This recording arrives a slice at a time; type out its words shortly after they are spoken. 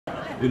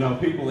You know,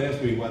 people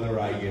ask me whether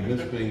I miss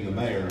being the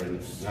mayor,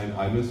 and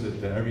I miss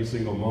it every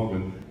single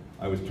moment.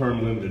 I was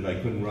term limited, I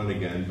couldn't run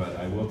again, but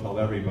I will tell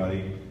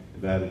everybody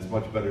that it's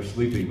much better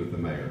sleeping with the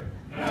mayor.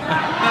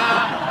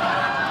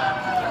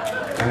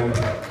 And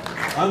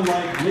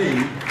unlike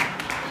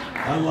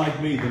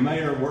me, the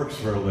mayor works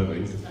for a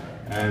living,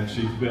 and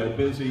she's been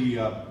busy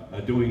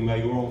doing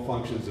mayoral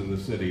functions in the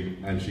city,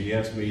 and she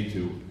asked me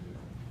to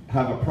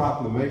have a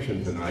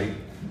proclamation tonight.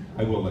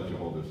 I will let you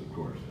hold this, of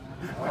course.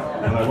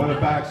 But I want it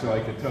back so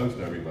I could toast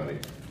everybody.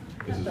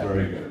 This is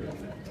very good.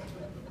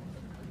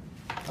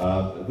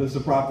 This is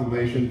a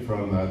proclamation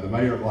from the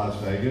mayor of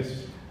Las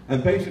Vegas.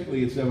 And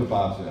basically, it's what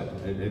Bob said.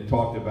 It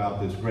talked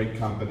about this great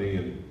company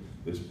and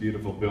this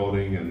beautiful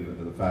building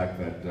and the fact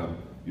that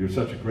you're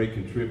such a great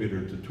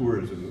contributor to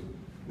tourism,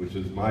 which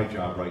is my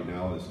job right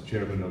now as the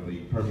chairman of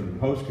the Permanent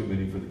Host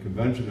Committee for the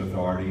Convention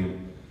Authority.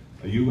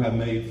 And you have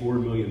made 4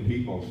 million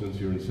people since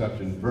your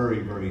inception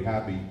very, very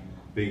happy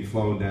being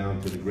flown down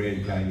to the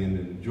Grand Canyon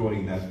and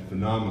enjoying that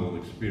phenomenal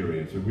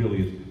experience. It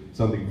really is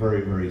something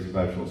very, very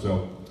special.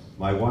 So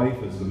my wife,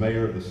 as the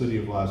mayor of the city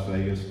of Las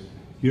Vegas,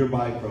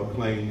 hereby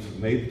proclaims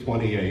May the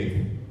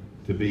 28th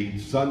to be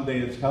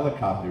Sundance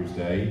Helicopters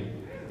Day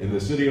in the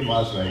city of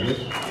Las Vegas.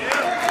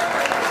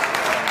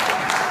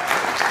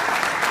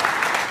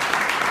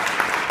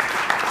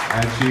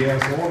 And she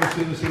asks all the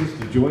citizens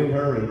to join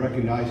her in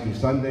recognizing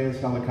Sundance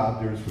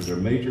Helicopters for their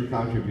major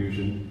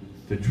contribution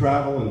to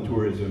travel and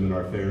tourism in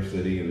our fair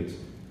city. And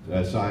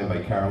it's signed by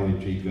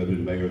Carolyn G.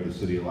 Goodman, mayor of the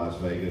city of Las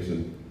Vegas.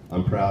 And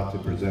I'm proud to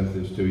present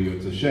this to you.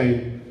 It's a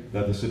shame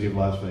that the city of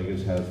Las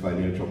Vegas has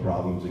financial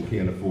problems and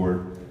can't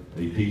afford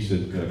a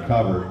decent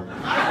cover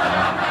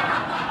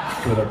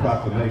for their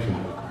proclamation.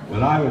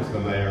 When I was the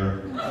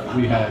mayor,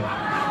 we had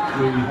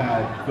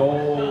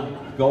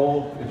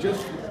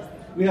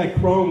we had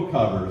chrome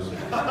covers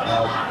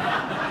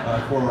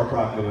for our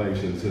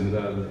proclamations, and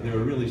they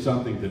were really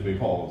something to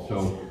behold.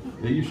 So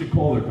you should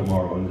call her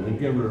tomorrow and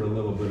give her a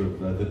little bit of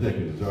the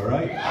Dickens, all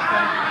right?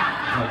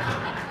 Okay.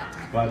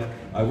 But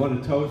I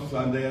want to toast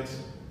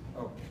Sundance.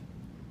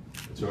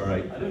 It's all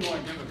right. I didn't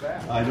want to give it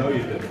back. I know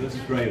you did. This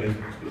is great. And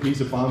he's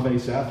a Bombay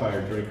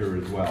Sapphire drinker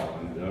as well.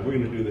 And we're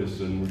going to do this,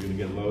 and we're going to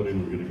get loaded,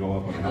 and we're going to go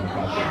up on a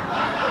helicopter.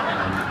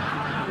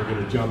 And we're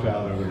going to jump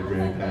out over the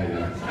Grand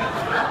Canyon.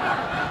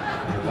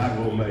 And that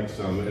will make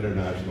some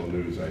international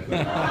news, I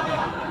think.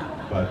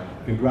 But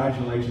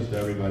congratulations to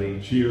everybody.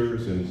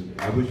 Cheers, and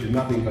I wish you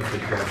nothing but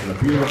success and a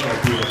beautiful,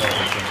 beautiful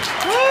success.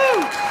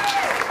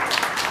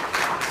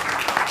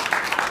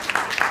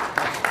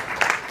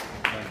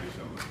 Thank you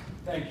so much.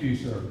 Thank you,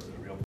 sir.